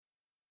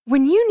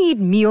When you need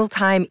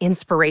mealtime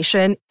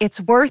inspiration,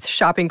 it's worth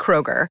shopping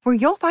Kroger, where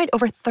you'll find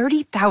over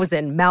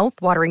 30,000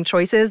 mouth-watering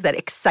choices that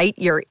excite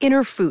your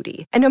inner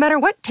foodie. And no matter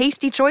what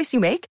tasty choice you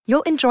make,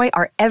 you'll enjoy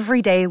our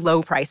everyday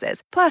low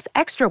prices, plus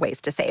extra ways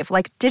to save,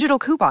 like digital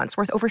coupons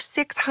worth over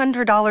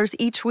 $600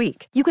 each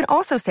week. You can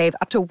also save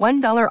up to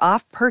 $1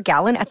 off per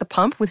gallon at the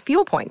pump with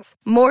fuel points.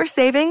 More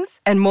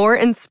savings and more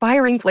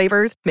inspiring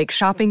flavors make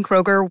shopping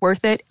Kroger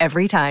worth it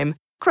every time.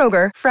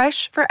 Kroger,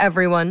 fresh for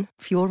everyone.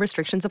 Fuel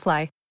restrictions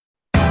apply.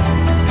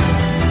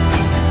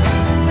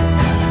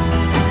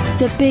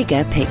 The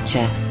Bigger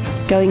Picture.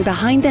 Going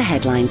behind the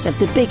headlines of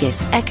the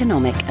biggest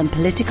economic and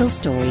political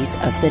stories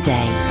of the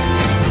day.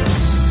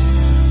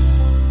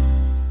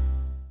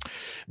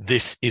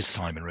 This is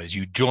Simon Rose.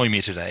 You join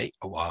me today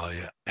while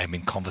I am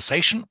in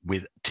conversation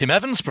with Tim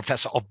Evans,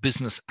 Professor of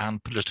Business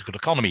and Political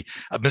Economy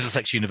at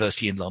Middlesex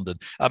University in London.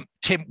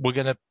 Tim, we're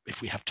going to,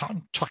 if we have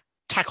time,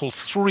 tackle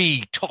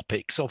three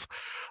topics of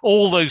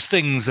all those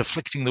things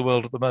afflicting the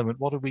world at the moment.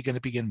 What are we going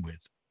to begin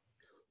with?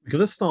 We're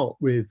going to start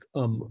with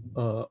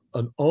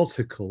an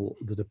article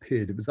that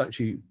appeared. It was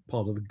actually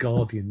part of the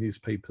Guardian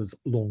newspaper's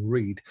long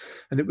read,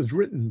 and it was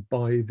written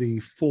by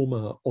the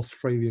former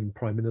Australian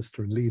Prime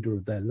Minister and leader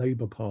of their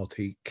Labour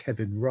Party,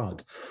 Kevin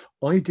Rudd.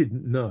 I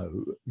didn't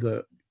know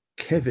that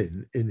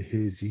Kevin, in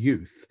his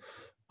youth,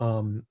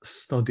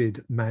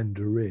 studied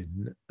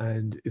Mandarin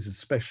and is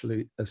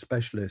a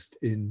specialist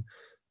in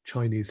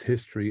Chinese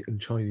history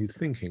and Chinese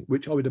thinking,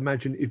 which I would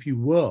imagine if you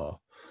were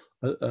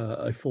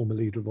a former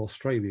leader of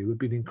Australia would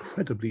be an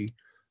incredibly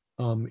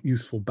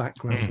useful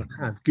background to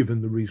have,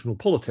 given the regional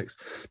politics.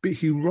 But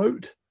he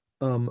wrote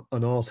an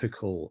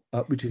article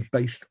which is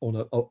based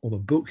on a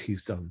book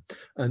he's done,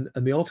 and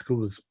the article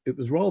was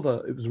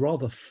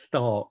rather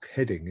stark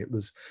heading. It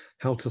was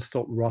How to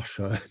Stop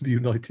Russia and the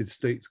United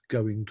States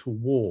Going to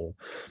War,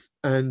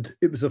 and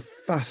it was a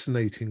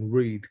fascinating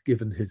read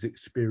given his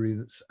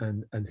experience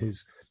and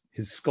his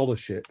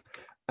scholarship.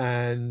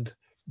 And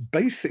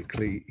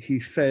basically, he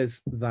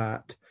says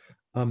that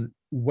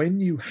when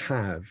you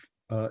have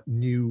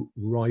new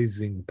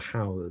rising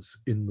powers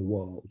in the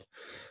world,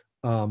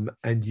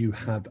 and you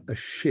have a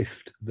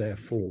shift,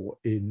 therefore,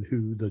 in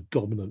who the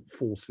dominant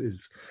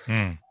forces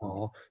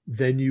are,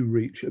 then you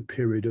reach a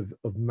period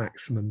of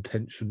maximum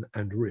tension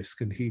and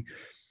risk. And he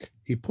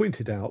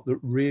pointed out that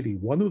really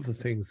one of the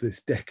things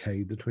this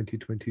decade, the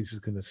 2020s, is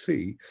going to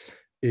see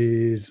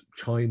is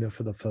China,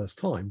 for the first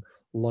time,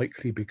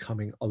 likely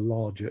becoming a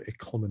larger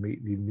economy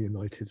than the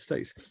United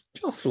States.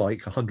 Just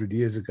like 100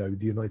 years ago,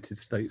 the United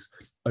States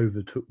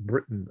overtook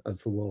Britain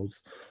as the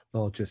world's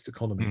largest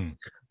economy.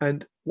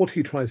 And what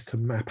he tries to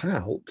map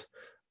out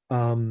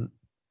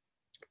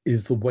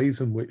is the ways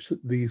in which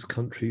these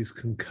countries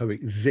can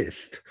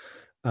coexist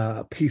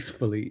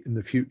peacefully in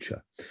the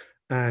future.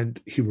 And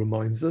he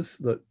reminds us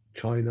that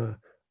China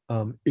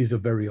is a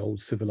very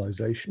old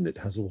civilization. It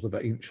has a lot of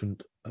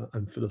ancient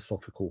and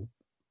philosophical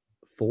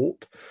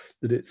thought,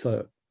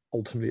 that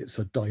ultimately it's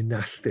a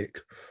dynastic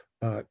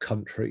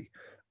country,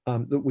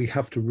 that we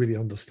have to really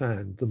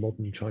understand the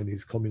modern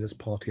Chinese Communist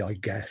Party, I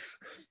guess,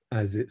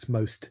 as its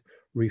most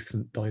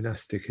recent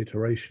dynastic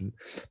iteration.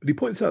 But he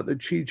points out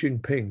that Xi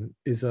Jinping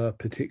is a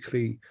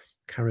particularly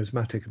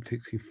charismatic, a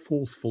particularly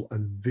forceful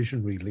and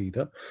visionary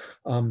leader,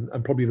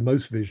 and probably the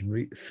most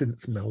visionary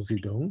since Mao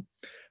Zedong.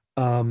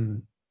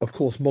 Of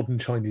course, modern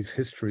Chinese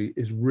history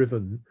is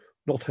riven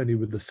not only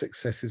with the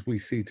successes we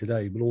see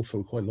today, but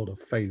also quite a lot of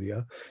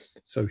failure.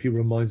 So he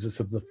reminds us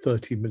of the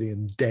 30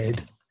 million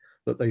dead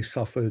that they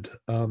suffered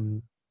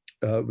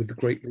with the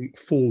Great Leap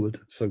Forward,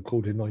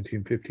 so-called, in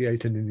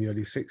 1958. And in the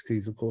early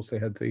 60s, of course, they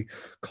had the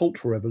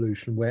Cultural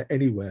Revolution, where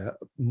anywhere,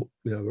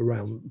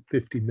 around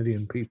 50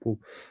 million people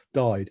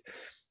died.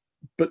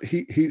 But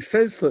he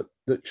says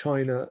that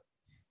China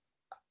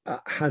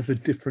has a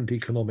different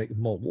economic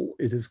model.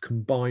 It has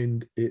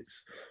combined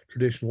its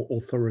traditional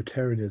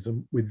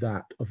authoritarianism with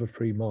that of a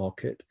free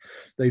market.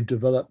 They've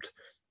developed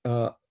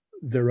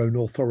their own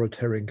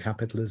authoritarian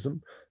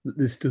capitalism.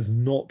 This does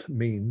not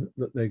mean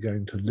that they're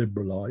going to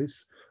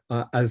liberalize,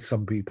 as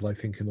some people, I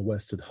think, in the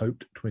West had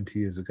hoped 20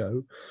 years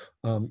ago,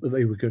 that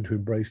they were going to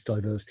embrace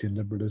diversity and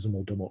liberalism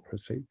or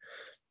democracy.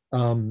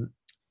 And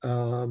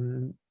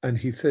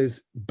he says,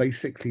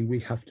 basically,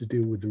 we have to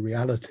deal with the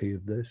reality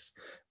of this,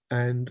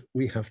 and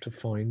we have to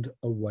find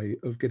a way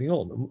of getting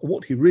on. And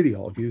what he really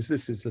argues,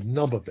 this is the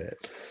nub of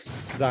it,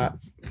 that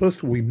first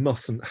of all, we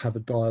mustn't have a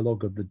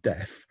dialogue of the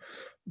deaf,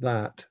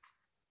 that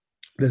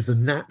there's a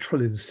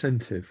natural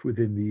incentive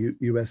within the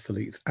US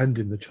elites and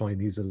in the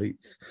Chinese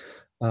elites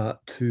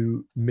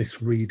to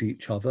misread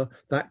each other.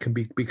 That can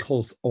be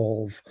because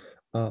of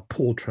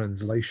poor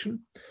translation,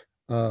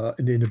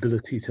 an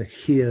inability to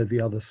hear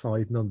the other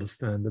side and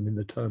understand them in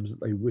the terms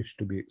that they wish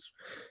to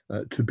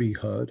be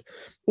heard.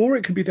 Or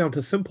it can be down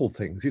to simple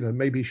things.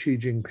 Maybe Xi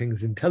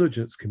Jinping's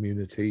intelligence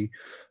community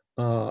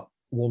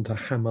want to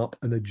ham up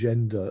an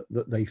agenda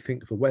that they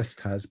think the West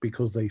has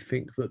because they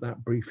think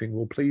that briefing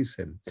will please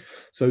him.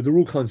 So there are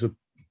all kinds of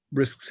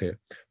risks here.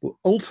 Well,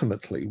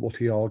 ultimately, what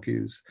he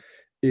argues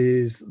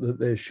is that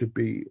there should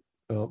be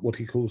what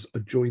he calls a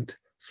joint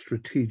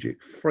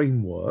strategic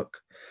framework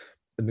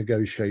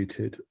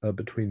negotiated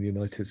between the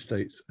United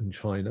States and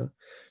China,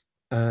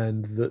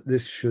 and that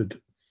this should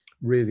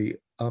really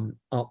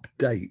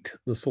update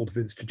the sort of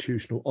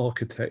institutional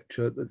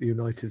architecture that the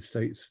United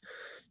States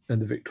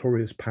and the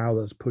victorious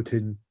powers put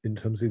in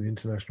terms of the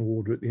international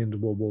order at the end of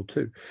World War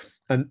II.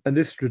 And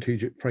this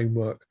strategic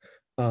framework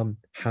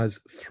has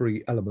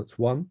three elements.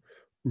 One,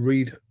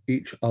 read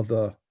each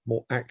other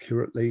more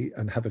accurately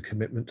and have a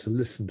commitment to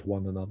listen to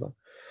one another.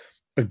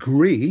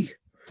 Agree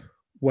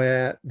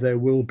where there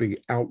will be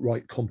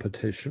outright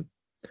competition,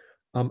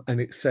 and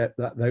accept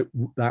that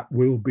that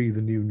will be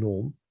the new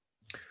norm.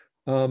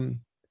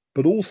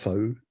 But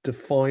also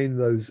define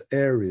those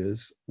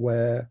areas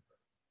where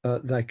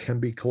there can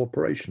be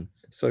cooperation.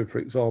 So, for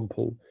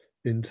example,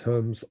 in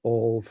terms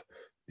of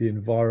the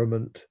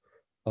environment,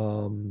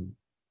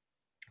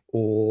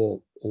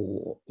 or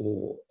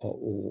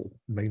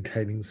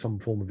maintaining some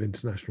form of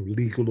international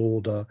legal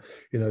order,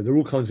 there are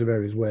all kinds of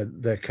areas where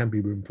there can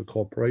be room for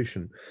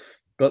cooperation.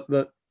 But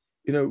that,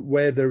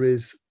 where there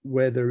is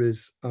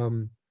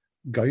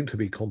going to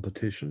be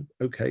competition,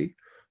 okay,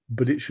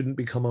 but it shouldn't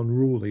become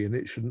unruly and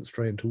it shouldn't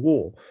stray into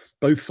war.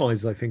 Both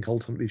sides, I think,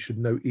 ultimately should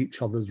know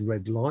each other's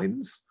red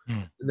lines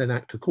and then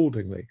act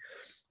accordingly.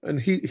 And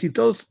he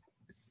does,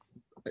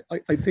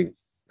 I think,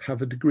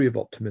 have a degree of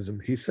optimism.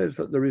 He says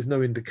that there is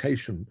no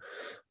indication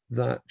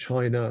that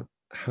China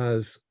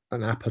has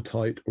an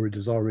appetite or a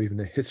desire or even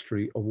a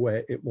history of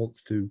where it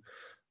wants to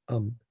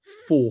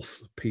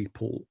force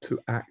people to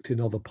act in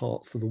other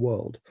parts of the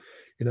world.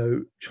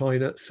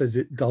 China says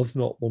it does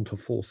not want to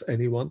force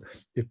anyone.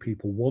 If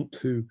people want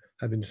to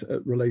have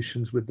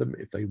relations with them,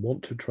 if they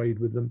want to trade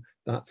with them,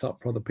 that's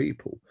up for other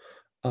people.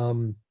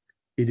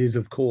 It is,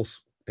 of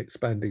course,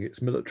 expanding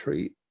its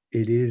military.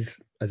 It is,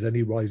 as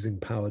any rising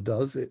power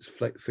does, it's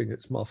flexing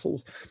its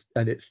muscles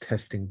and it's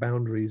testing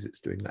boundaries. It's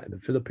doing that in the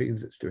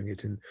Philippines. It's doing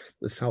it in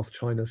the South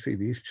China Sea,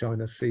 the East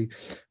China Sea.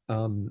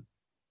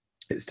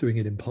 It's doing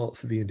it in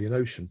parts of the Indian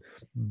Ocean.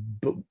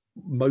 But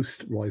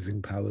most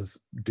rising powers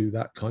do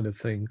that kind of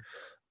thing.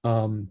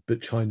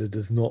 But China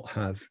does not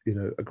have,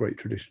 a great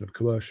tradition of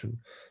coercion.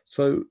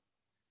 So,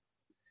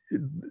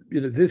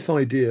 this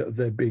idea of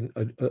there being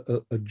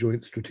a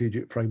joint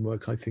strategic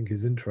framework, I think,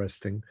 is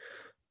interesting,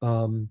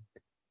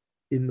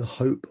 in the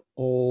hope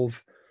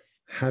of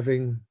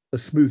having a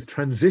smooth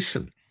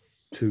transition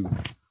to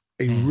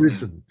a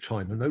risen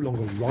China, no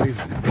longer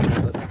rising,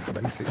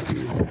 but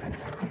basically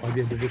by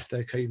the end of this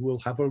decade will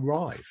have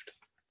arrived.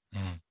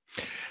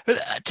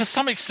 But to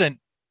some extent,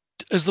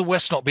 has the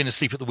West not been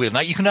asleep at the wheel? Now,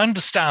 you can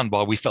understand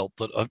why we felt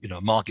that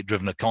a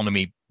market-driven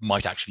economy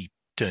might actually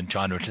turn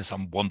China into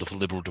some wonderful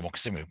liberal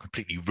democracy. We're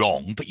completely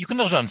wrong, but you can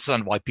also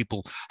understand why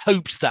people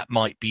hoped that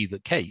might be the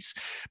case.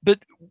 But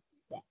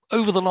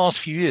over the last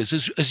few years,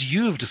 as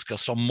you have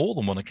discussed on more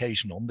than one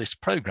occasion on this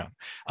program,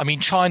 I mean,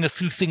 China,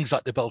 through things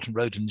like the Belt and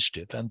Road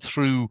Initiative and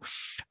through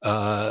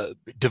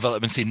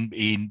developments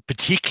in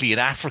particularly in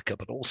Africa,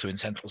 but also in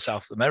Central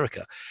South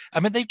America,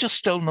 I mean, they've just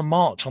stolen a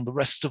march on the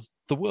rest of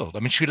the world. I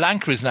mean, Sri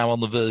Lanka is now on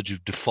the verge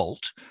of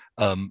default,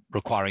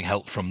 requiring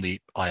help from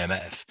the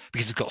IMF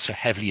because it got so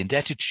heavily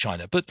indebted to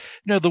China. But,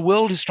 the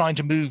world is trying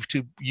to move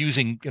to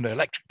using,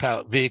 electric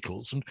powered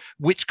vehicles, and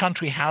which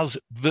country has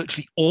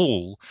virtually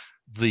all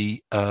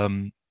the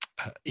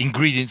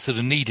ingredients that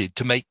are needed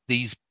to make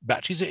these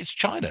batteries? It's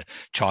China.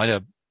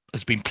 China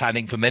has been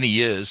planning for many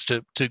years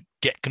to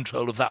get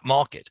control of that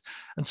market.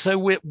 And so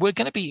we're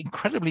going to be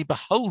incredibly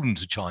beholden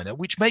to China,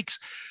 which makes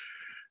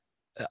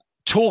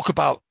talk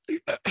about,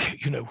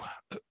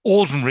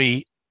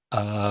 ordinary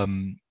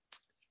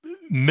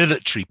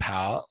military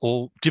power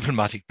or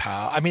diplomatic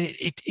power. I mean,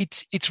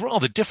 it's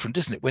rather different,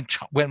 isn't it,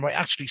 when we're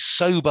actually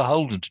so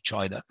beholden to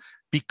China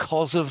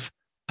because of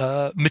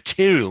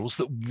materials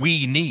that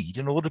we need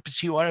in order to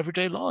pursue our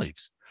everyday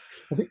lives.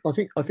 I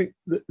think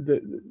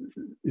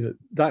that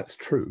that's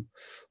true,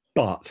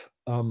 but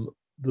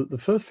the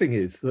first thing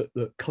is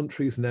that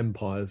countries and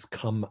empires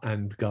come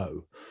and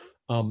go.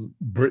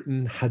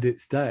 Britain had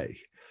its day.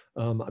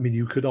 I mean,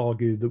 you could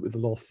argue that with the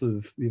loss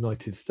of the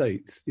United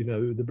States,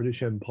 the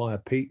British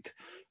Empire peaked,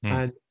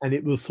 and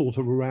it was sort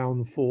of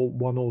around for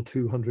 100 or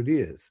 200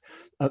 years.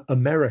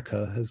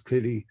 America has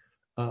clearly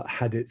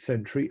had its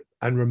century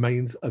and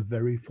remains a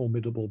very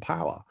formidable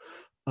power.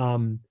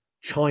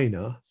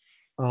 China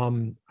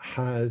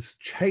has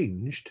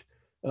changed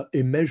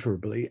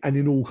immeasurably and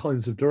in all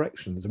kinds of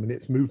directions. I mean,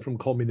 it's moved from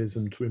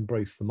communism to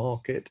embrace the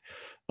market.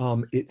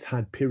 It's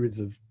had periods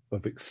of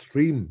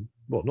extreme,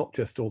 well, not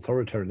just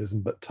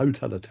authoritarianism, but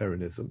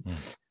totalitarianism.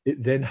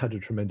 It then had a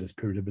tremendous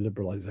period of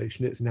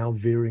liberalization. It's now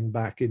veering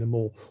back in a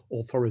more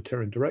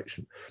authoritarian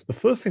direction. The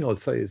first thing I would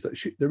say is that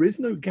there is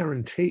no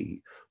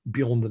guarantee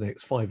beyond the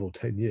next 5 or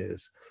 10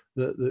 years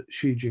that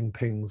Xi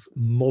Jinping's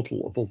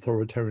model of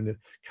authoritarian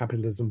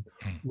capitalism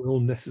will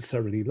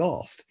necessarily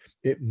last.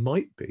 It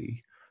might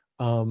be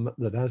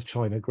that as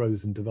China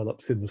grows and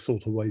develops in the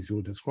sort of ways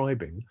you're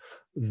describing,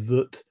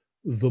 that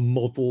the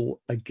model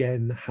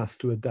again has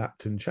to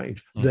adapt and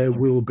change. There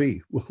will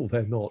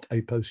there not,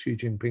 a post-Xi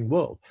Jinping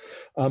world?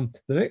 The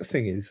next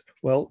thing is,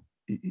 well,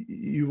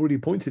 you've already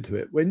pointed to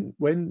it.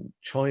 When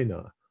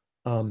China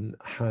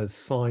has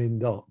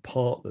signed up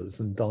partners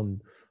and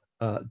done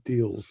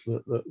deals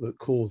that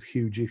cause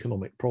huge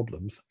economic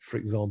problems, for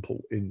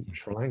example, in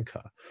Sri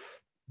Lanka,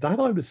 that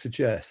I would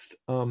suggest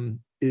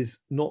is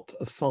not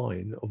a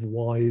sign of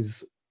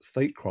wise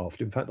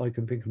statecraft. In fact, I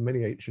can think of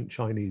many ancient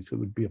Chinese who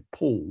would be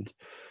appalled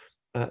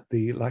at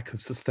the lack of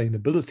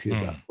sustainability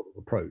of that sort of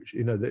approach.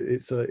 You know, that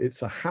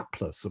it's a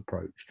hapless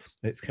approach.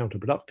 It's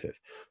counterproductive.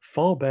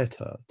 Far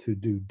better to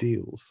do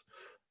deals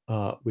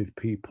with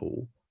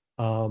people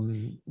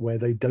where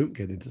they don't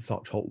get into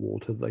such hot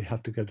water. They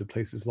have to go to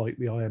places like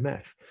the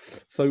IMF.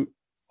 So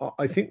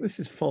I think this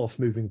is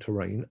fast-moving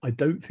terrain. I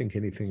don't think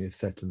anything is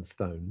set in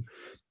stone.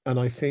 And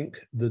I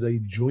think that a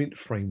joint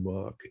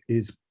framework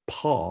is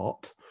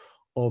part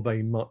of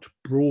a much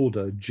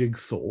broader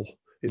jigsaw.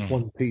 It's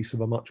one piece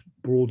of a much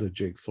broader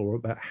jigsaw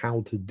about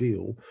how to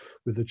deal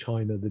with a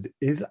China that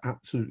is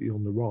absolutely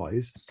on the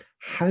rise,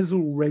 has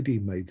already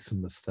made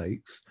some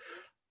mistakes.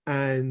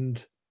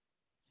 And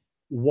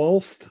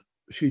whilst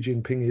Xi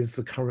Jinping is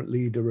the current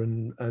leader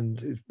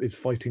and is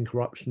fighting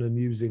corruption and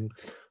using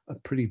a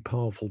pretty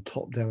powerful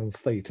top-down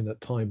state and at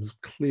times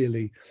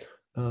clearly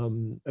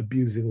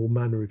abusing all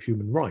manner of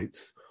human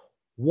rights,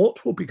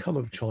 what will become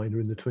of China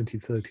in the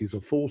 2030s or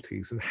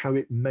 40s and how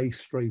it may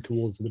stray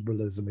towards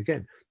liberalism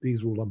again?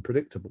 These are all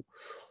unpredictable.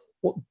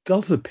 What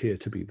does appear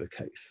to be the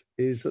case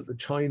is that the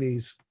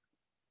Chinese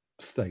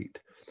state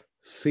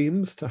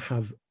seems to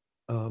have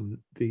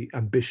the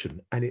ambition,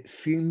 and it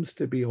seems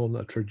to be on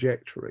a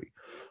trajectory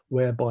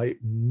whereby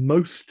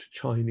most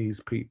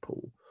Chinese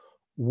people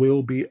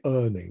will be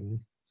earning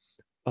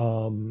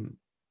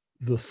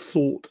the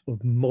sort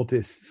of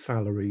modest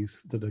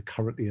salaries that are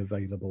currently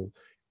available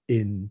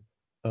in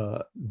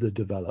the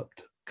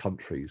developed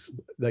countries.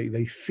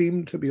 They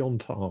seem to be on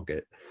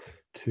target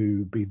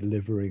to be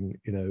delivering,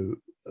 you know,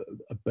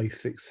 a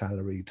basic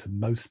salary to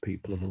most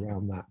people of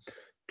around that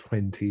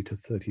 20 to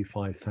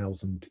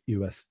 35,000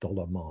 US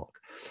dollar mark.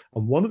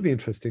 And one of the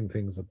interesting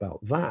things about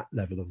that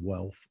level of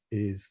wealth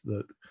is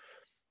that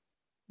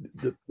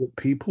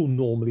people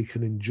normally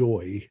can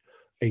enjoy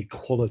a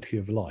quality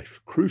of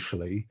life.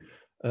 Crucially,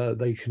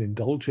 they can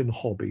indulge in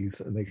hobbies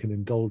and they can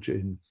indulge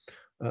in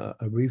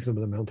a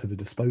reasonable amount of a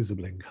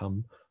disposable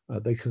income.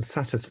 They can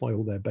satisfy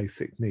all their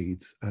basic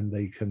needs, and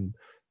they can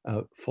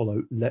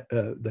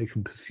they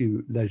can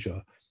pursue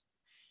leisure.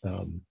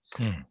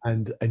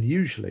 And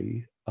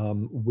usually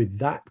with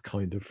that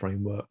kind of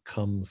framework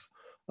comes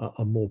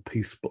a more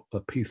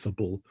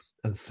peaceable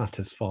and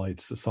satisfied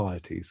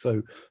society.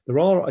 So there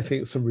are, I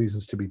think, some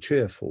reasons to be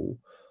cheerful.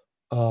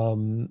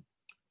 I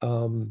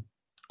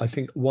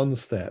think one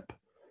step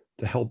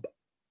to help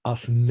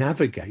us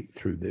navigate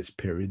through this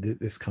period,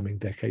 this coming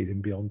decade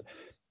and beyond,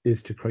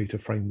 is to create a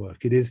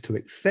framework. It is to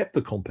accept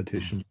the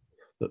competition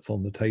that's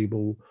on the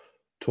table,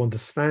 to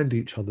understand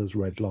each other's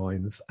red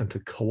lines, and to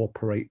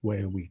cooperate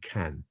where we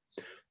can.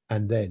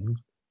 And then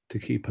to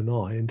keep an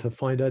eye and to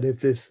find out if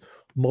this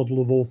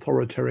model of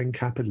authoritarian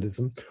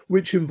capitalism,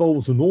 which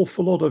involves an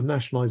awful lot of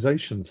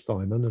nationalisation,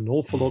 Simon, an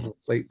awful lot of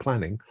state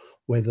planning,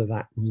 whether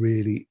that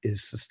really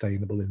is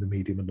sustainable in the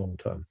medium and long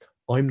term.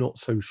 I'm not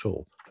so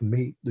sure. For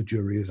me, the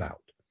jury is out.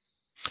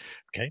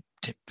 Okay,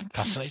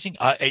 fascinating.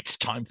 It's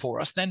time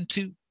for us then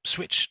to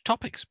switch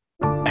topics.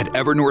 At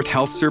Evernorth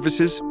Health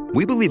Services,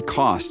 we believe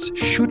costs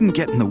shouldn't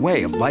get in the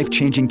way of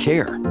life-changing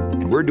care,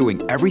 and we're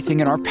doing everything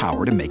in our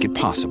power to make it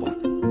possible.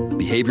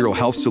 Behavioral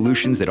health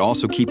solutions that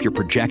also keep your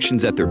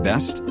projections at their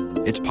best?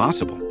 It's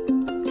possible.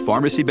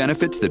 Pharmacy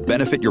benefits that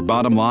benefit your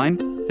bottom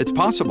line? It's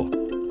possible.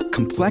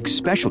 Complex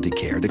specialty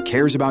care that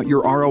cares about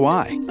your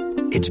ROI?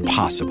 It's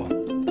possible.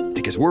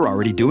 Because we're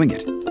already doing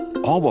it.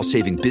 All while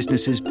saving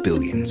businesses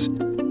billions.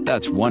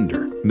 That's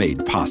Wonder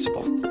made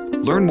possible.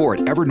 Learn more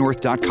at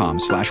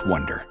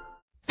evernorth.com/wonder.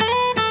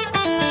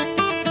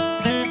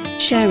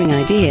 Sharing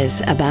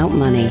ideas about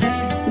money.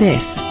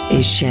 This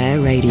is Share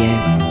Radio.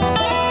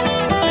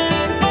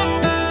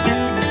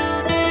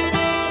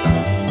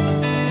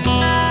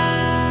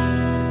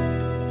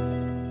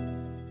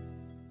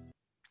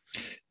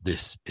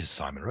 This is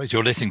Simon Rose.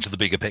 You're listening to The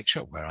Bigger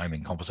Picture, where I'm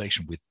in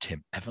conversation with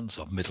Tim Evans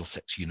of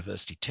Middlesex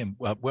University. Tim,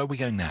 where are we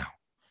going now?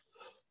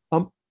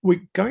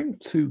 We're going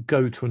to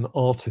go to an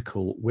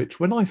article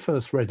which, when I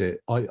first read it,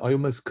 I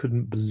almost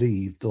couldn't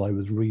believe that I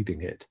was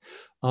reading it.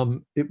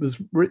 It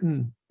was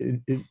written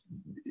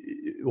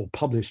or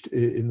published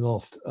in the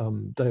last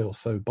day or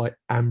so by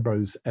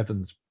Ambrose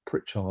Evans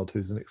Pritchard,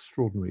 who's an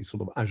extraordinary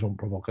sort of agent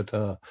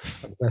provocateur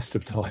at the best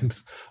of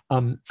times.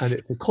 And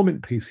it's a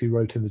comment piece he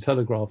wrote in the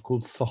Telegraph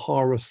called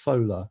Sahara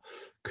Solar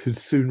Could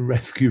Soon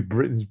Rescue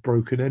Britain's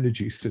Broken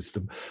Energy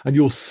System. And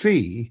you'll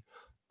see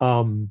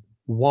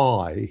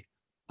why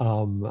I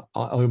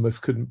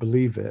almost couldn't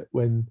believe it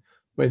when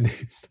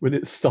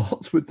it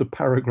starts with the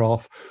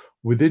paragraph,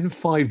 within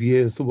 5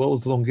 years, the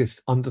world's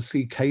longest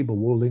undersea cable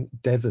will link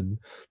Devon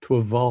to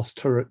a vast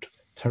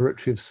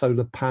territory of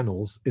solar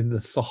panels in the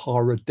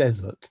Sahara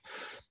Desert.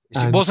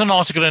 It was an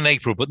article in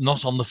April, but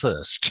not on the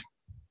 1st.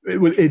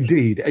 Well,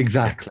 indeed,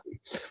 exactly.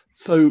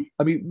 So,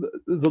 I mean,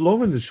 the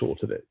long and the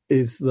short of it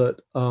is that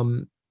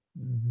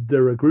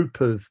there are a group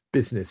of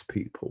business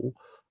people,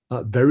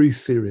 very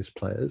serious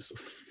players,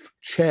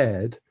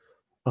 chaired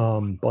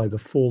by the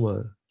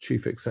former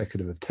chief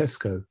executive of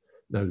Tesco,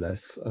 no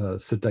less,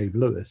 Sir Dave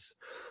Lewis,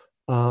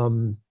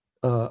 for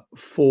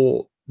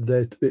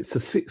that. It's a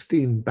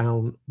 16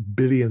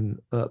 billion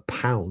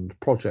pound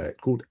project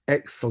called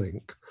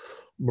Xlink,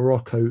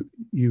 Morocco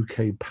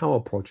UK Power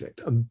Project,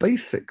 and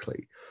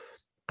basically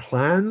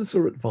plans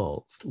are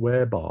advanced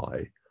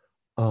whereby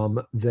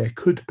there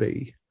could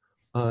be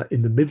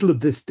in the middle of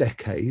this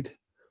decade,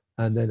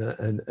 and then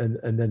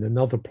and then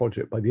another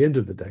project by the end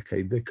of the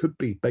decade, there could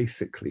be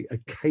basically a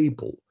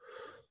cable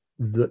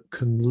that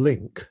can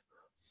link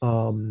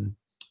the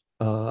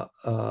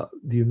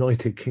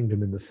United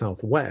Kingdom in the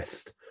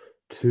southwest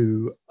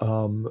to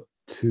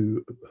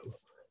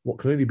what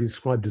can only be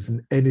described as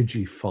an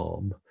energy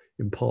farm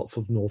in parts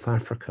of North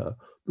Africa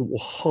that will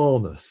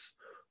harness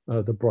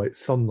the bright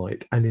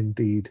sunlight and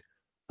indeed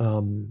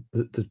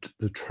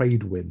the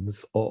trade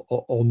winds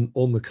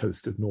on the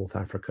coast of North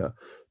Africa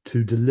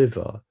to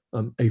deliver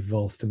a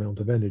vast amount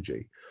of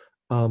energy.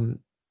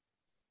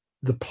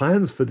 The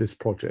plans for this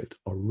project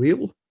are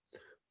real.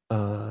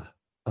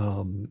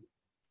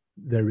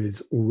 There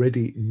is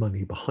already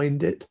money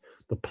behind it.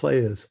 The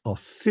players are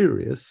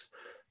serious,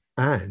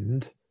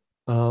 and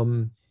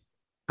the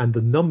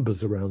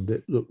numbers around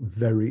it look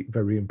very,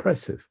 very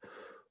impressive.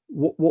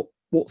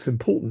 What's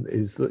important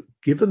is that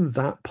given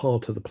that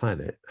part of the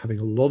planet having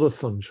a lot of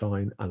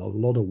sunshine and a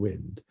lot of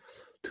wind,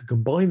 to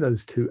combine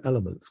those two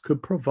elements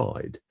could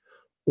provide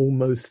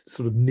almost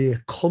sort of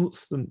near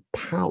constant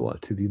power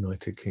to the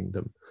United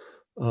Kingdom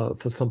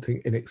for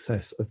something in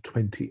excess of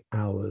 20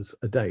 hours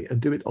a day, and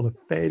do it on a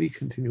fairly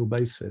continual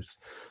basis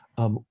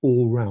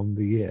all round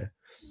the year.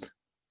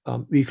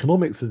 The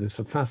economics of this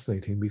are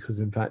fascinating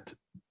because, in fact,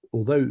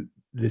 although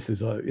this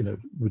is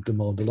would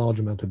demand a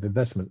large amount of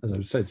investment, as I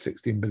said,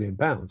 £16 billion.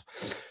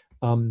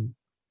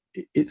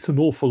 It's an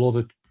awful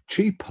lot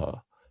cheaper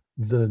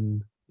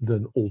than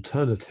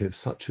alternatives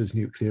such as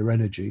nuclear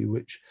energy,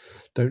 which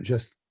don't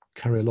just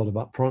carry a lot of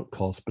upfront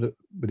costs, but it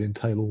would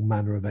entail all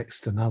manner of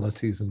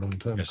externalities and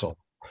long-term costs.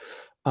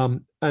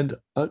 And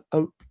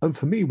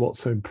for me, what's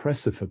so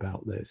impressive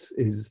about this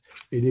is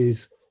it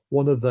is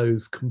one of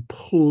those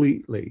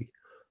completely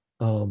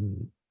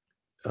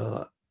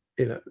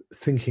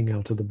thinking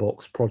out of the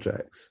box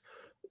projects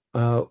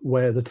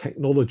where the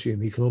technology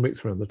and the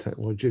economics around the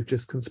technology have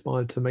just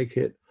conspired to make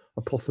it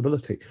a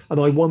possibility. And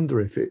I wonder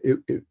if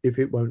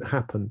it won't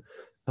happen.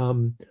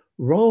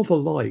 Rather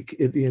like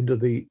at the end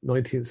of the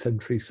 19th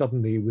century,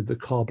 suddenly with the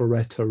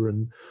carburettor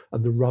and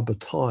the rubber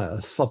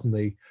tire,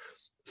 suddenly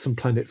some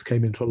planets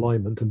came into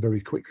alignment, and very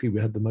quickly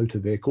we had the motor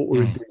vehicle,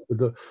 or indeed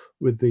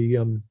with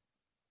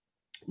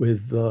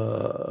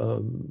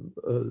the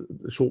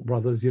Short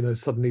brothers,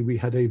 suddenly we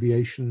had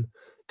aviation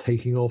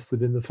taking off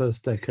within the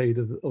first decade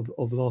of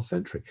the last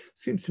century.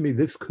 Seems to me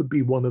this could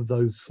be one of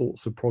those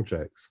sorts of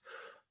projects.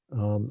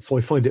 So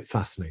I find it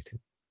fascinating.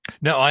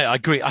 No, I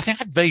agree. I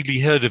think I'd vaguely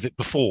heard of it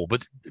before,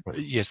 but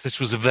yes, this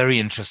was a very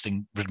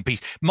interesting written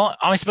piece.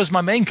 I suppose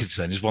my main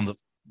concern is one that,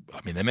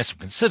 they must have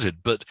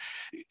considered, but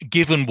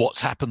given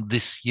what's happened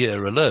this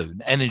year alone,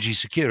 energy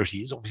security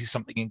is obviously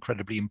something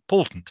incredibly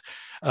important.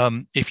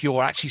 If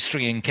you're actually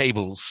stringing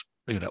cables,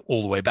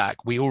 all the way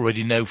back, we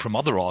already know from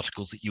other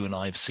articles that you and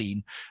I have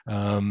seen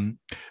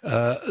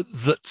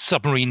that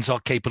submarines are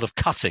capable of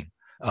cutting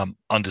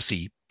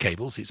undersea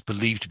cables. It's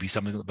believed to be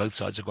something that both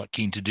sides are quite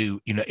keen to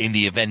do, in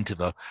the event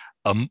of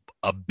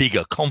a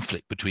bigger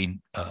conflict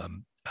between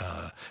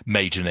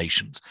major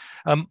nations.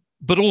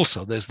 But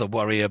also there's the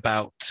worry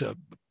about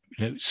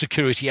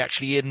security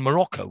actually in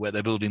Morocco, where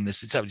they're building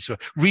this. It's a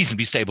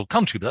reasonably stable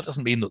country, but that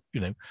doesn't mean that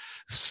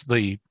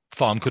the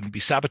farm couldn't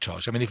be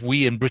sabotaged. If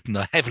we in Britain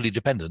are heavily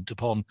dependent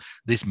upon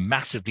this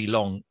massively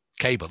long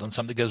cable and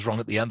something goes wrong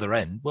at the other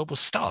end, well, we're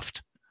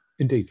stuffed.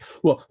 Indeed.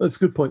 Well, that's a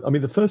good point.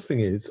 The first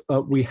thing is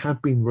we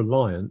have been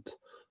reliant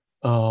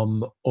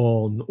on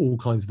all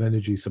kinds of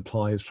energy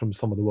supplies from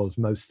some of the world's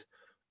most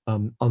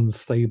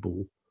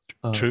unstable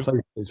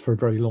places for a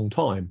very long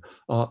time.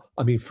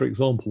 For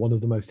example, one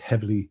of the most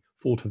heavily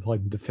fortified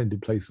and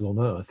defended places on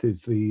Earth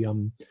is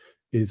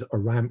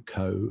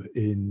Aramco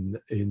in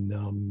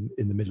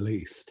the Middle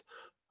East,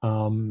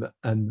 and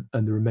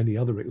there are many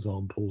other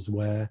examples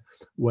where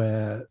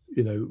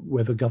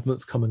the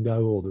governments come and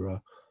go, or there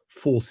are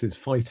forces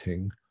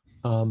fighting.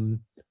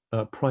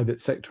 Private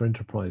sector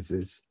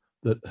enterprises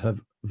that have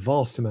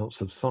vast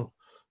amounts of sunk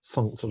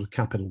sort of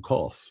capital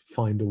costs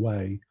find a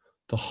way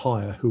to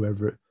hire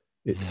whoever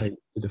it takes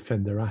to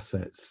defend their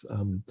assets.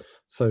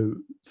 So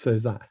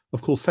there's that.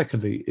 Of course,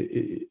 secondly,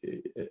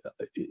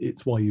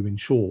 it's why you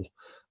insure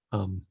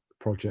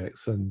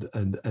projects, and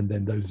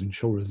then those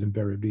insurers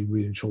invariably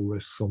reinsure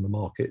risks on the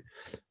market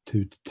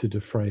to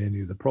defray any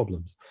of the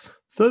problems.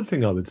 Third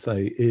thing I would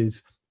say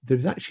is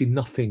there's actually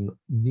nothing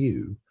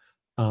new,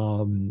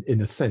 in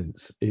a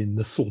sense, in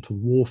the sort of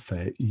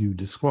warfare you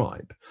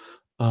describe.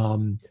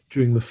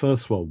 During the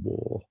First World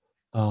War,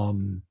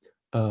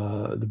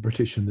 the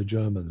British and the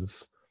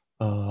Germans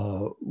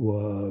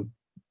were,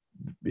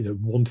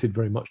 wanted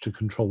very much to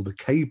control the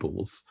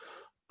cables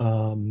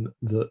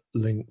that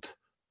linked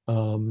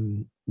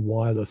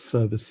wireless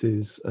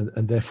services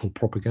and therefore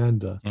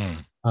propaganda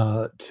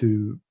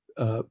to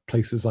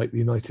places like the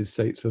United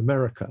States of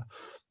America.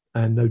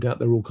 And no doubt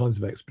there are all kinds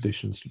of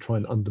expeditions to try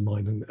and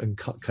undermine and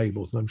cut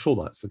cables. And I'm sure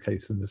that's the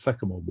case in the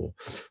Second World War.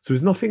 So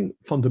there's nothing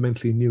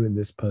fundamentally new in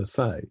this per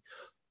se.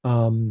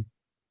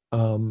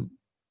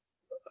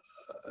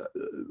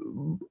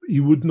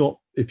 You would not,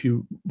 if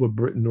you were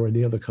Britain or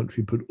any other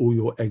country, put all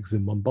your eggs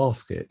in one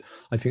basket.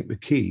 I think the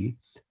key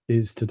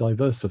is to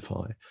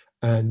diversify.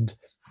 And,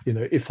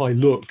 if I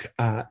look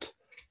at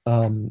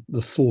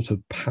the sort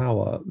of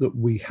power that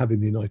we have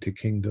in the United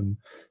Kingdom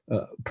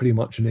pretty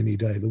much on any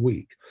day of the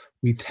week,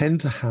 we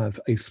tend to have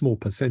a small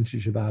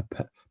percentage of our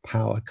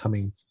power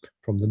coming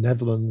from the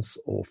Netherlands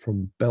or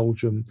from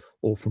Belgium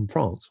or from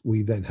France.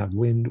 We then have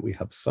wind, we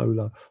have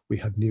solar, we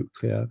have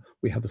nuclear,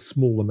 we have a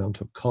small amount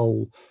of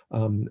coal,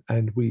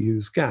 and we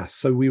use gas.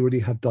 So we already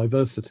have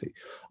diversity.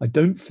 I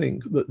don't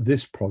think that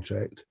this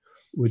project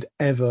would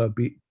ever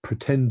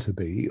pretend to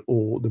be,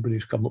 or the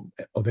British government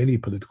of any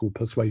political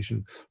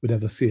persuasion would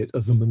ever see it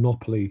as a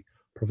monopoly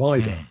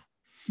provider.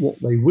 What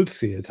they would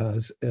see it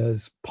as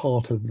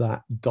part of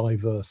that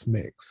diverse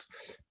mix.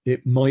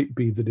 It might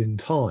be that in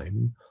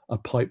time, a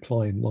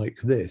pipeline like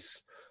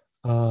this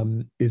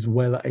is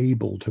well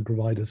able to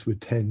provide us with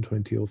 10,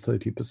 20 or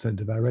 30%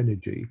 of our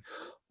energy.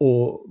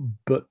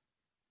 But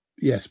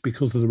yes,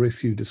 because of the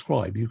risks you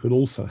describe, you could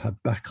also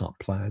have backup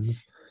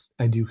plans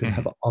and you can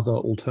have other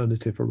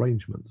alternative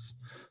arrangements.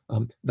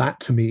 That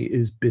to me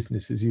is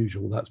business as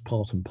usual. That's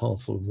part and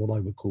parcel of what I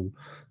would call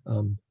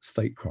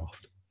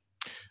statecraft.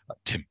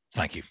 Tim,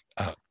 thank you.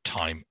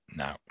 Time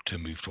now to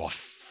move to our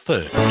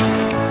third.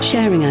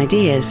 Sharing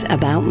ideas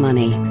about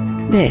money.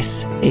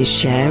 This is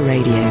Share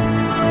Radio.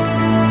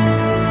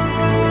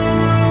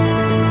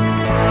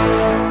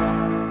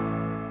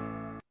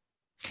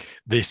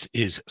 This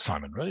is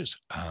Simon Rose.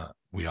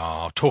 We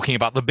are talking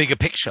about the bigger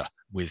picture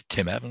with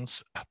Tim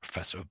Evans, a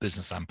professor of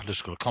business and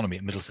political economy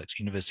at Middlesex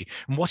University.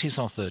 And what is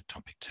our third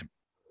topic, Tim?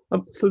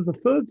 So the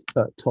third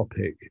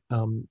topic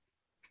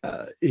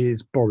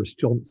is Boris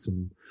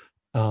Johnson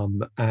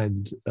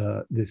and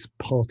this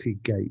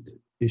Partygate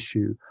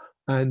issue.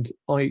 And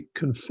I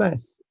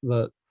confess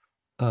that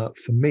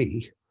for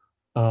me,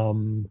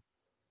 I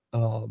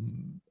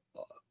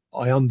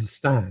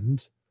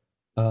understand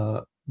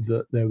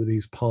that there were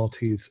these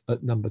parties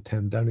at number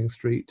 10 Downing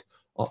Street.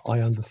 I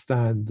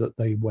understand that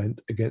they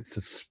went against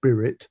the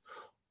spirit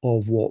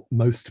of what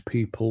most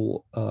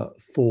people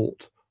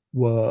thought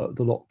were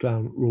the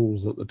lockdown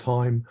rules at the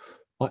time.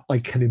 I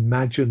can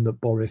imagine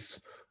that Boris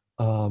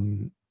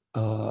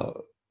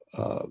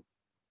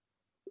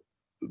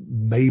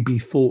maybe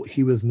thought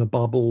he was in a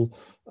bubble.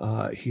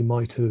 He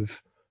might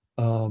have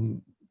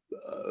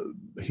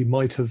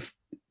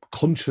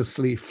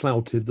consciously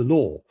flouted the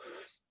law.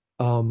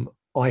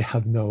 I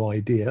have no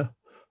idea,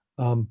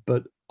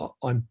 but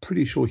I'm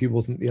pretty sure he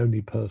wasn't the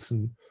only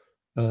person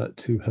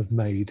to have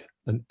made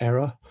an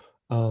error.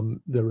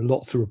 There are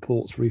lots of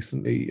reports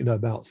recently,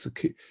 about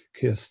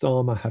Keir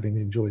Starmer having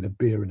enjoyed a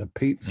beer and a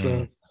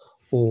pizza,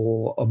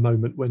 or a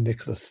moment when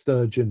Nicola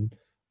Sturgeon,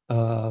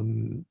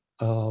 didn't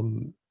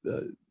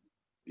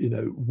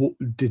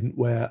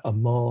wear a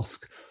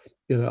mask.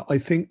 I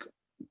think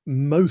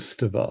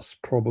most of us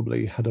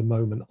probably had a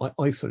moment.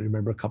 I certainly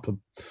remember a couple of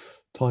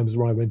times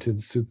where I went into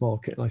the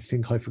supermarket and I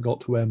think I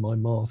forgot to wear my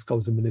mask. I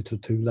was a minute or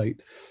two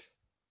late.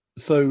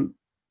 So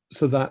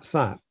that's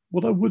that.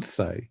 What I would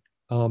say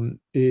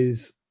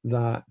is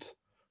that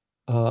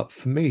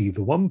for me,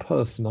 the one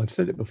person, I've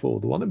said it before,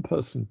 the one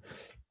person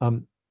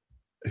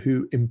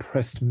who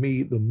impressed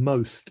me the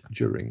most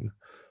during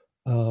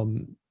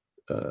the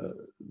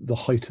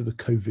height of the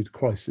COVID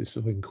crisis,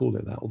 if we can call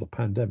it that, or the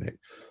pandemic,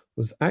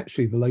 was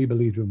actually the Labour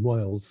leader in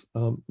Wales,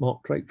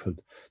 Mark Drakeford.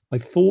 I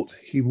thought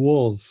he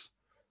was,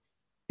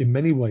 in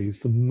many ways,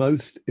 the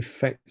most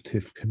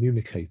effective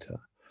communicator.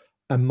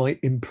 And my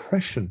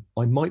impression,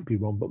 I might be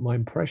wrong, but my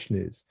impression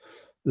is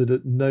that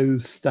at no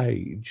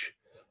stage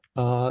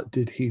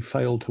did he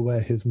fail to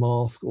wear his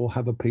mask or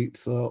have a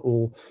pizza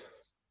or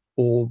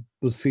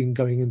was seen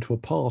going into a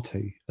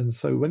party. And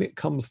so when it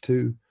comes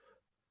to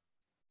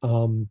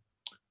all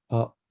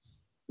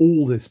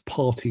this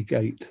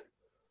Partygate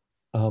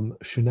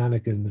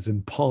shenanigans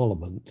in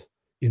Parliament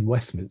in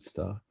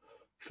Westminster,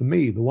 for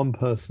me, the one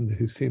person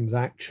who seems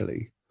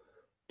actually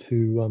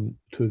to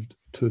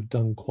have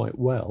done quite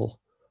well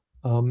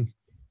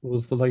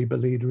was the Labour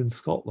leader in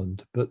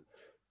Scotland, but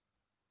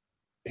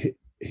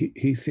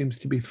he seems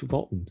to be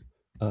forgotten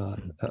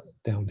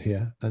down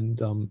here,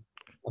 and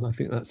I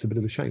think that's a bit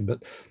of a shame.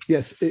 But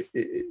yes,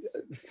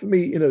 for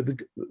me,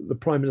 the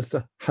Prime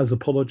Minister has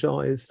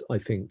apologised. I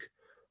think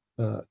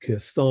Keir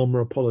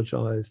Starmer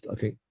apologised. I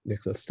think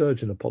Nicola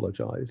Sturgeon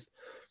apologised.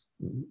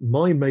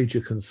 My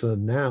major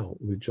concern now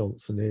with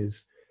Johnson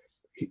is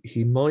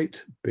he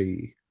might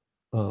be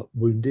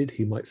wounded.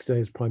 He might stay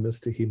as Prime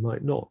Minister. He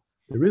might not.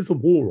 There is a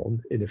war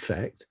on, in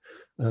effect,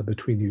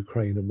 between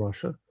Ukraine and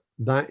Russia.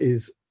 That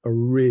is a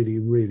really,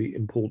 really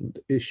important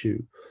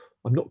issue.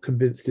 I'm not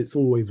convinced it's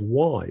always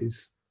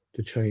wise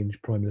to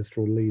change prime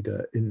minister or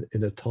leader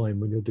in a time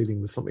when you're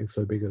dealing with something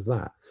so big as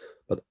that.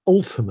 But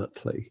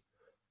ultimately,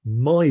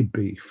 my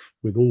beef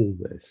with all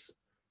this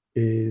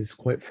is,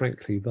 quite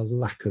frankly, the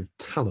lack of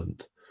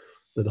talent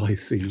that I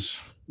see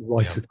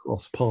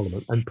across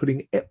Parliament, and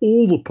putting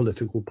all the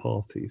political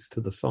parties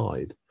to the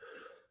side,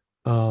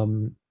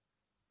 and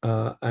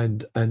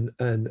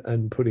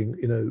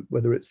putting,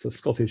 whether it's the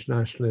Scottish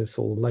Nationalists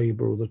or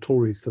Labour or the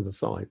Tories to the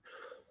side.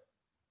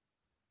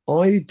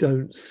 I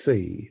don't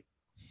see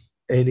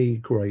any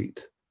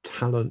great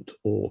talent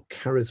or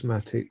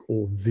charismatic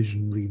or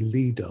visionary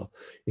leader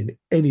in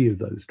any of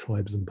those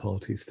tribes and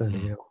parties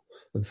standing out,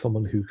 and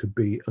someone who could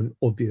be an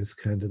obvious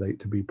candidate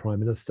to be prime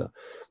minister.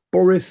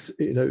 Boris,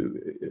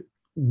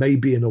 may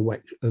be an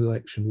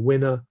election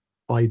winner.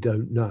 I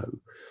don't know.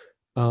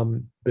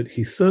 But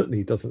he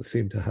certainly doesn't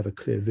seem to have a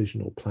clear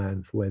vision or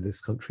plan for where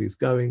this country is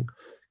going.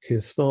 Keir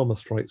Starmer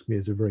strikes me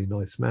as a very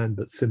nice man,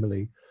 but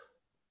similarly,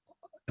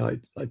 I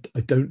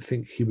don't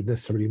think he would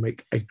necessarily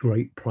make a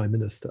great prime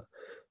minister.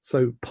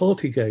 So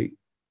Partygate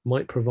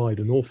might provide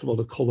an awful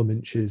lot of column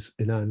inches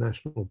in our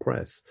national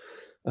press,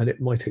 and it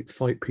might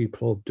excite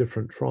people of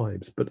different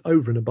tribes. But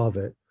over and above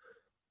it,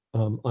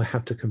 I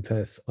have to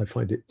confess, I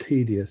find it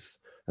tedious,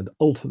 and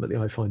ultimately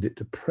I find it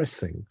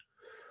depressing,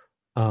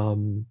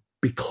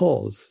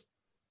 because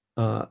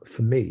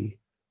for me,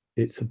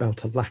 it's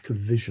about a lack of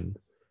vision,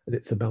 and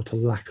it's about a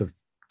lack of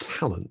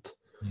talent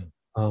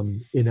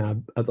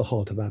at the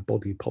heart of our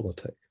body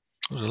politic.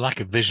 There's a lack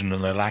of vision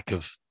and a lack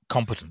of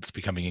competence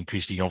becoming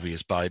increasingly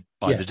obvious by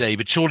the day.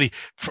 But surely,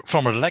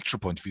 from an electoral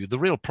point of view, the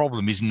real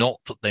problem is not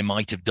that they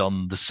might have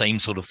done the same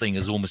sort of thing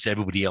as almost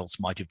everybody else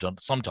might have done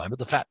at some time, but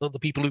the fact that the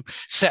people who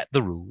set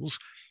the rules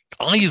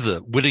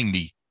either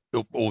willingly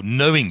or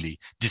knowingly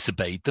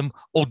disobeyed them,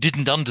 or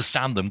didn't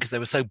understand them because they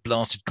were so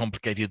blasted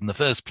complicated in the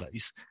first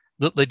place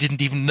that they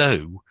didn't even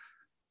know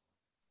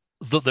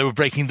that they were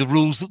breaking the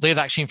rules that they had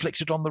actually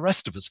inflicted on the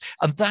rest of us.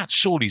 And that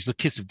surely is the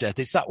kiss of death.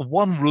 It's that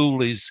one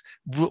rule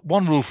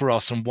for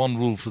us and one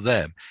rule for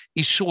them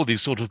is surely the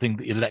sort of thing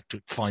the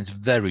electorate finds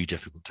very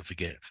difficult to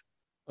forgive.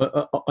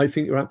 I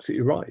think you're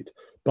absolutely right.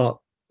 But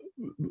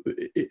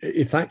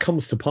if that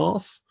comes to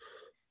pass,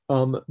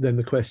 then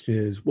the question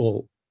is,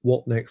 well,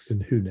 what next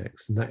and who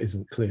next? And that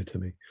isn't clear to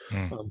me.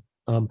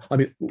 I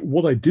mean,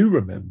 what I do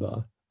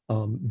remember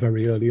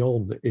very early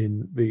on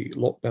in the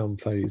lockdown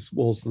phase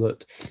was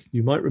that,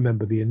 you might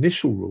remember, the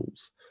initial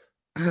rules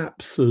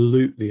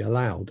absolutely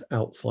allowed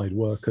outside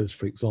workers,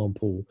 for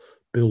example,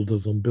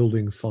 builders on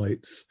building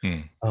sites,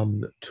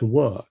 to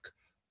work.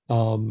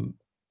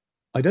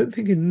 I don't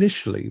think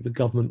initially the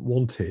government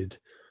wanted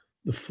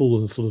the full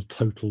and sort of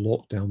total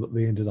lockdown that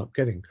they ended up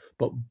getting.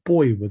 But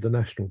boy, were the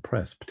national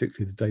press,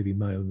 particularly the Daily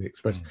Mail and the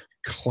Express,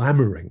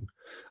 clamouring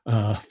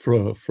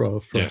for a full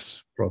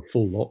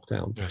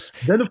lockdown. Yes.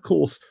 Then, of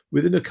course,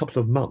 within a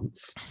couple of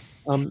months,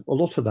 a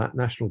lot of that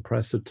national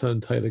press had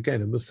turned tail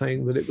again and was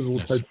saying that it was all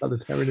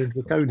totalitarian and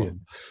draconian.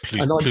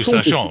 I'm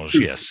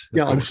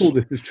sure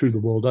this is true the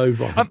world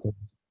over.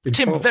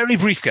 Tim, very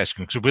brief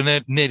question, because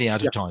we're nearly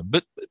out of time.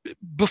 But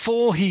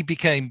before he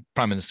became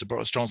Prime Minister,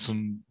 Boris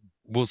Johnson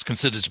was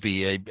considered to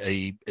be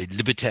a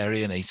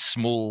libertarian, a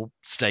small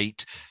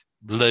state,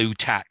 low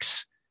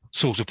tax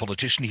sort of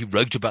politician. He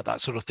wrote about that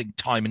sort of thing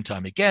time and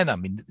time again. I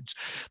mean, it's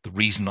the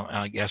reason,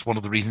 I guess, one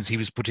of the reasons he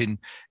was put in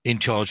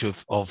charge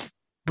of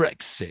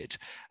Brexit,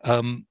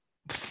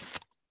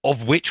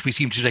 of which we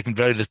seem to have taken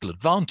very little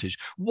advantage.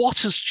 What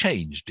has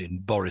changed in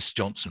Boris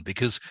Johnson?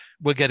 Because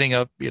we're getting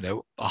a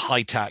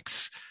high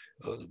tax.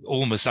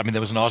 Almost, I mean, there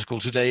was an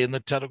article today in the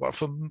Telegraph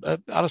from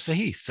Alistair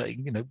Heath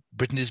saying,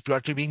 Britain is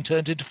gradually being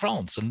turned into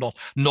France, and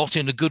not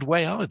in a good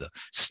way either.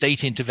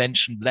 State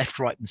intervention, left,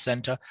 right, and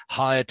centre,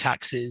 higher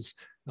taxes.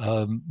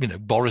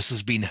 Boris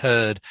has been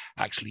heard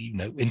actually,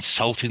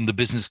 insulting the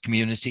business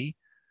community.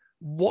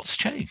 What's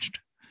changed?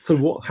 So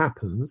what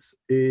happens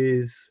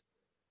is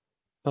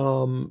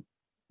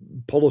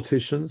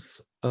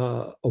politicians,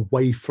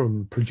 away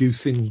from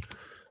producing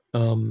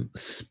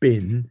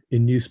spin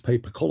in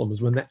newspaper columns,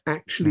 when they're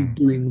actually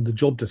doing the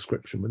job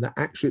description, when they're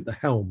actually at the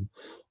helm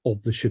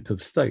of the ship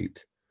of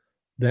state,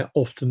 they're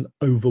often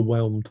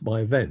overwhelmed by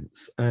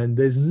events. And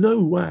there's no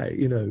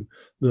way,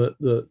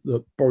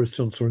 that Boris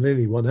Johnson or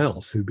anyone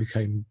else who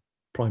became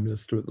prime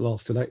minister at the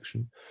last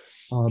election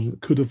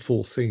could have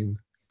foreseen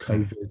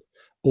COVID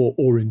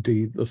or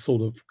indeed the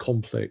sort of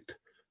conflict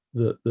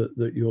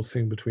that you're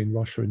seeing between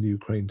Russia and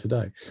Ukraine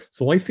today.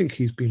 So I think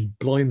he's been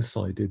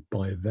blindsided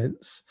by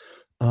events.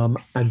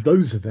 And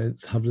those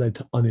events have led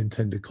to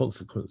unintended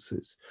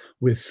consequences.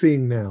 We're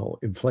seeing now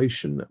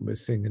inflation, and we're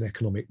seeing an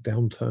economic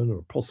downturn or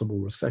a possible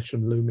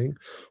recession looming.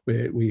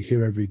 We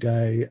hear every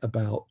day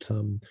about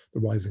the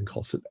rising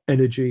cost of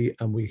energy,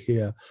 and we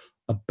hear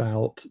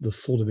about the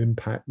sort of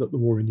impact that the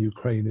war in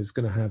Ukraine is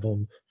going to have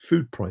on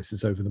food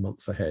prices over the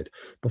months ahead.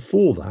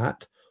 Before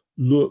that,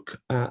 look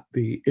at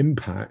the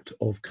impact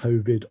of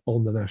COVID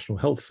on the National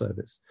Health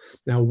Service.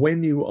 Now,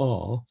 when you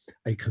are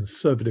a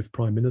Conservative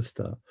Prime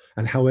Minister,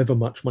 and however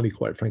much money,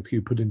 quite frankly,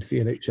 you put into the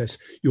NHS,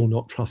 you're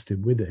not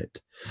trusted with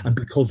it. And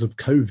because of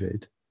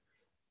COVID,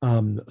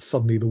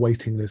 suddenly the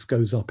waiting list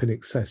goes up in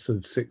excess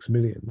of 6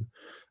 million,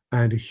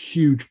 and a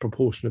huge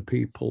proportion of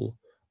people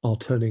are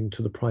turning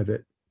to the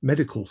private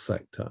medical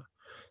sector.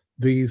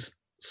 These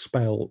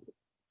spell,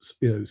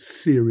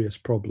 serious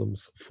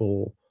problems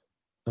for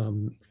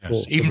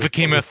even for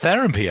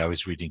chemotherapy. I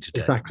was reading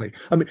today. Exactly.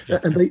 I mean,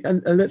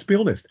 and let's be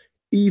honest.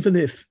 Even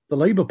if the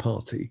Labour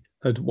Party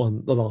had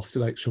won the last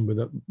election with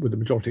a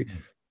majority,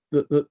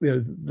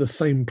 the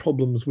same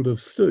problems would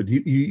have stood.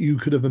 You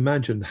could have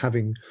imagined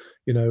having,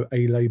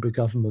 a Labour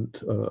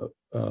government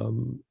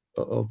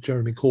of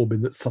Jeremy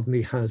Corbyn that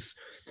suddenly has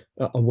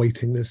a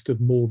waiting list of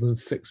more than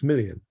 6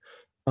 million,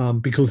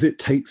 because it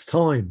takes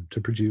time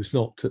to produce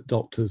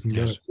doctors and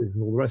nurses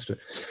and all the rest of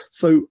it.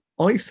 So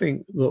I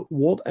think that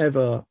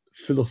whatever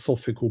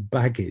philosophical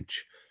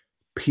baggage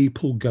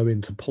people go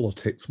into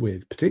politics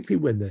with,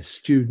 particularly when they're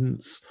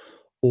students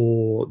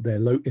or they're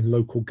in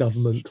local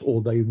government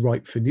or they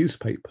write for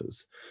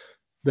newspapers,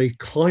 they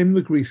climb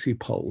the greasy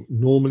pole.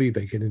 Normally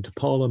they get into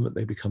parliament,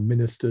 they become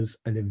ministers,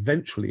 and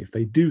eventually, if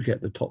they do get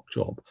the top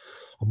job,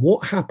 and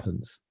what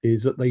happens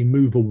is that they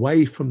move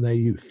away from their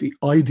youth, the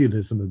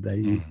idealism of their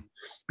youth,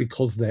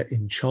 because they're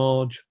in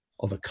charge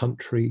of a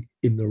country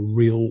in the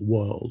real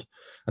world,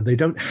 and they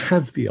don't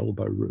have the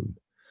elbow room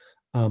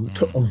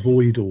to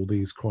avoid all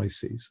these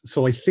crises.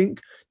 So I think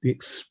the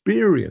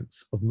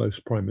experience of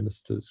most prime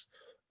ministers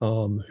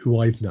who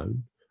I've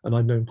known, and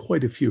I've known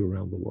quite a few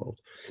around the world,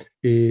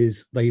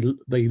 is they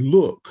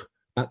look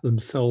at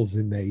themselves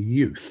in their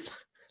youth.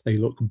 They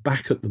look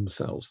back at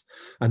themselves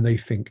and they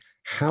think,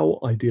 how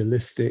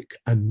idealistic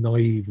and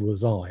naive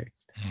was I?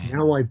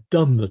 Now I've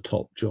done the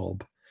top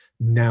job.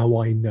 Now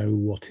I know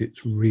what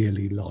it's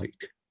really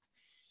like.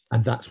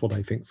 And that's what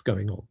I think is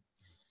going on.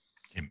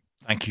 Tim,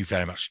 thank you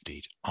very much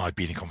indeed. I've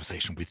been in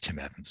conversation with Tim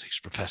Evans, who's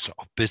Professor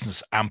of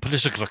Business and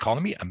Political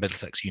Economy at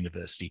Middlesex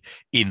University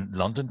in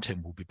London.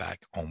 Tim will be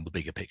back on The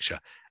Bigger Picture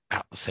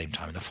at the same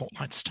time in a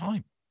fortnight's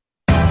time.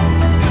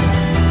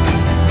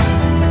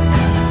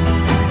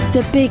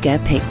 The Bigger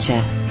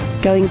Picture,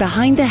 going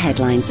behind the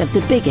headlines of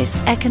the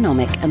biggest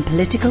economic and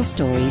political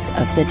stories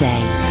of the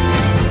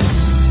day.